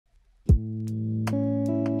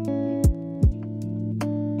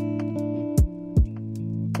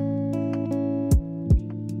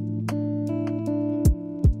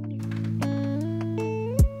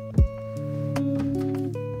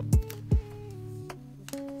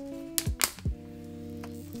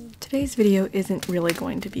Today's video isn't really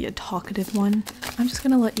going to be a talkative one. I'm just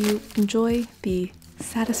going to let you enjoy the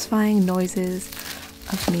satisfying noises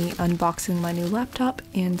of me unboxing my new laptop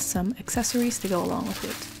and some accessories to go along with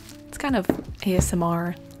it. It's kind of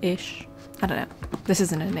ASMR-ish. I don't know. This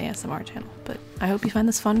isn't an ASMR channel, but I hope you find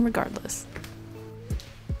this fun regardless.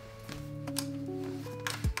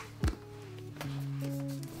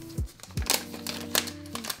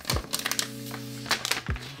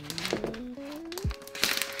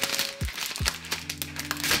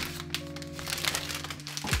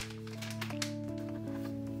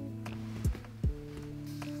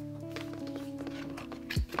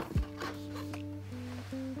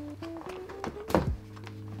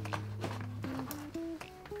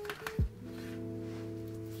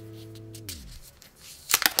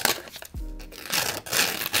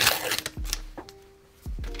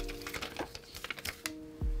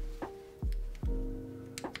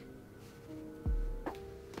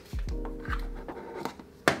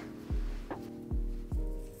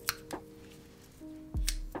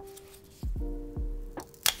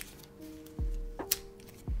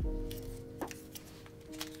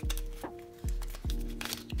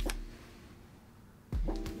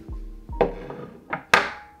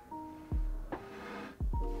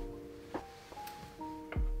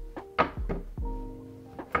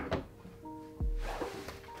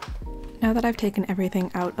 Now that I've taken everything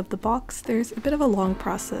out of the box, there's a bit of a long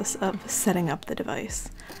process of setting up the device.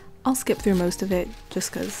 I'll skip through most of it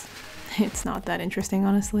just because it's not that interesting,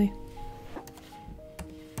 honestly.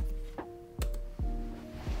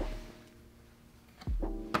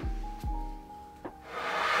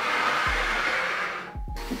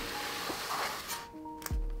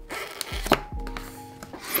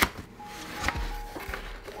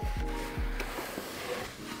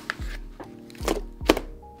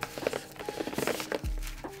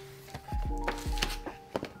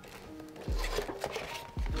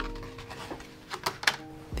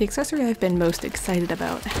 The accessory I've been most excited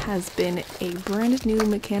about has been a brand new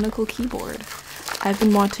mechanical keyboard. I've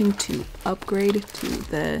been wanting to upgrade to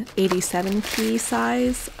the 87 key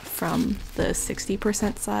size from the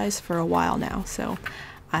 60% size for a while now, so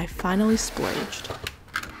I finally splurged.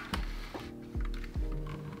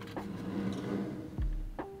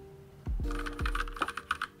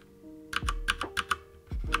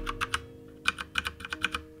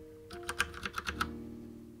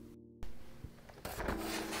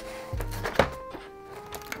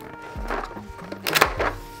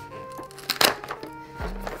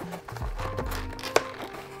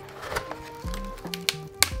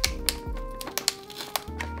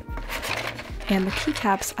 And the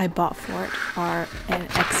keycaps I bought for it are an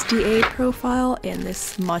XDA profile and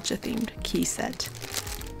this matcha-themed key set.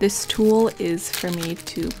 This tool is for me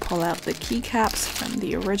to pull out the keycaps from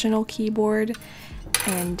the original keyboard,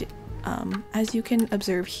 and as you can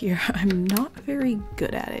observe here, I'm not very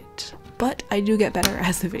good at it, but I do get better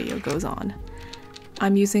as the video goes on.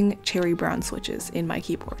 I'm using cherry brown switches in my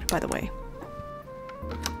keyboard, by the way.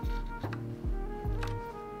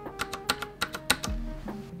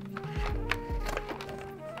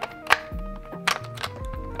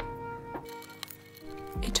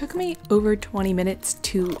 It took me over 20 minutes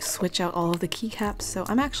to switch out all of the keycaps, so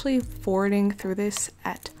I'm actually forwarding through this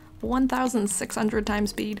at 1,600 times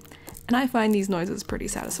speed, and I find these noises pretty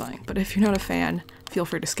satisfying, but if you're not a fan, feel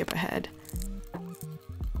free to skip ahead.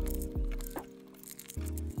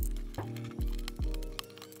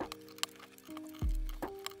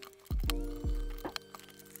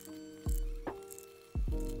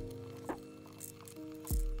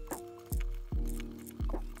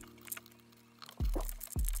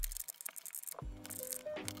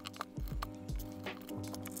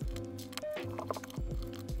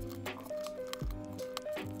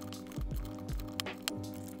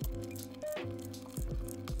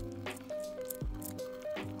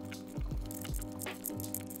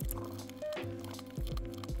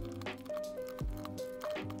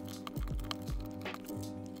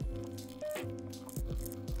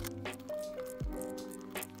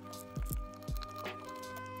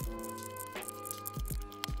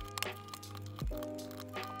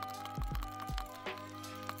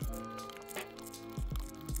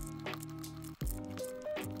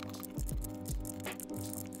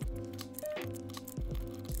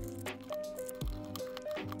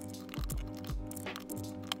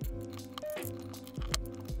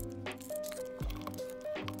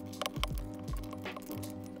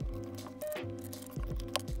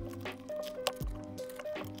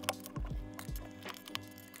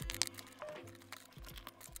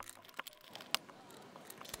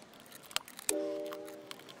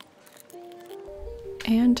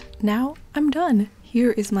 And now I'm done.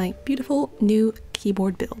 here is my beautiful new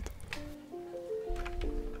keyboard build.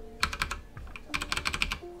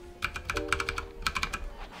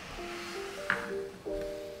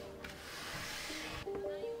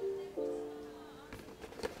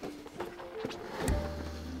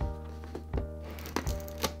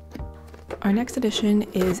 Our next addition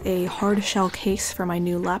is a hard shell case for my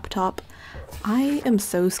new laptop. I am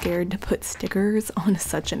so scared to put stickers on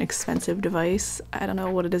such an expensive device. I don't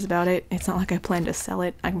know what it is about it. It's not like I plan to sell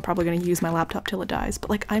it. I'm probably going to use my laptop till it dies,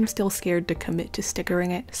 but like I'm still scared to commit to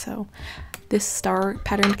stickering it. So this star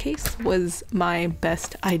patterned case was my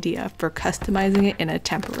best idea for customizing it in a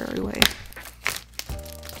temporary way.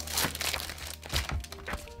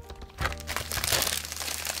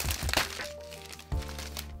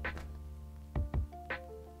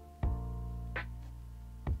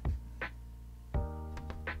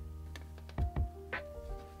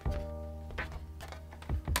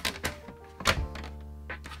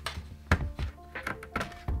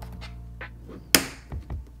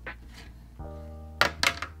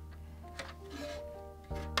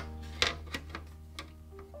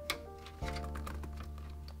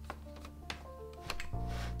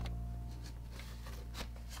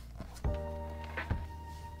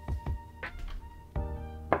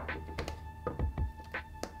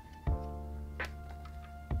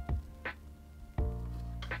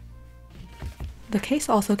 The case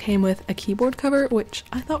also came with a keyboard cover, which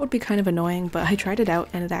I thought would be kind of annoying, but I tried it out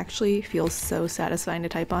and it actually feels so satisfying to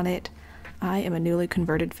type on it. I am a newly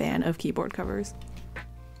converted fan of keyboard covers.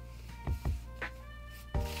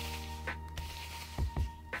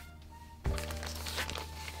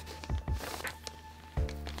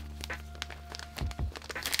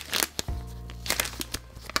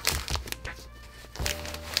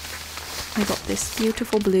 I got this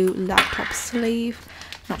beautiful blue laptop sleeve.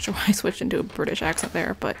 Not sure why I switched into a British accent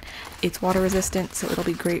there, but it's water resistant, so it'll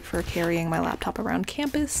be great for carrying my laptop around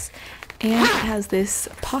campus. And it has this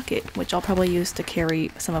pocket, which I'll probably use to carry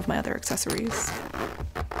some of my other accessories.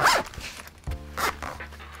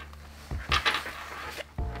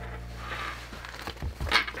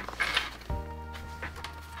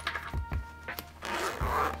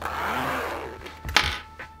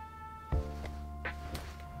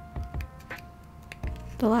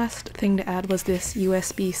 The last thing to add was this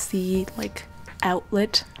USB-C like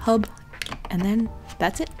outlet hub, and then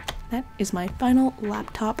that's it. That is my final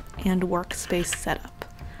laptop and workspace setup.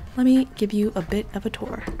 Let me give you a bit of a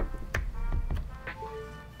tour.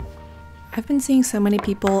 I've been seeing so many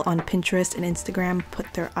people on Pinterest and Instagram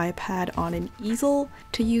put their iPad on an easel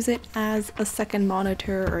to use it as a second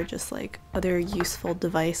monitor or just like other useful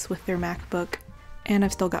device with their MacBook. And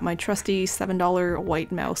I've still got my trusty $7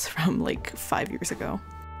 white mouse from like 5 years ago.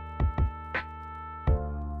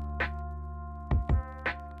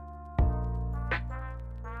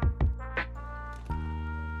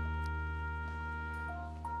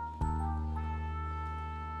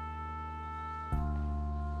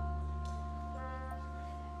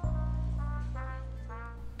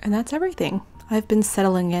 And that's everything. I've been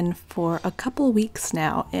settling in for a couple weeks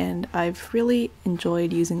now, and I've really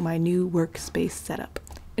enjoyed using my new workspace setup.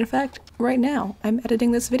 In fact, right now, I'm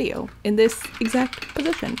editing this video in this exact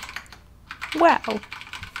position. Wow!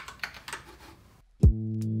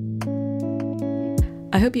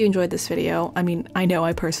 I hope you enjoyed this video. I mean, I know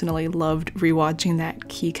I personally loved rewatching that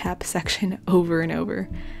keycap section over and over.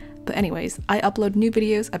 But anyways, I upload new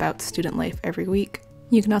videos about student life every week.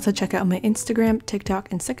 You can also check out my Instagram,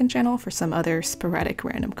 TikTok, and second channel for some other sporadic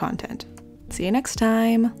random content. See you next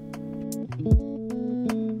time!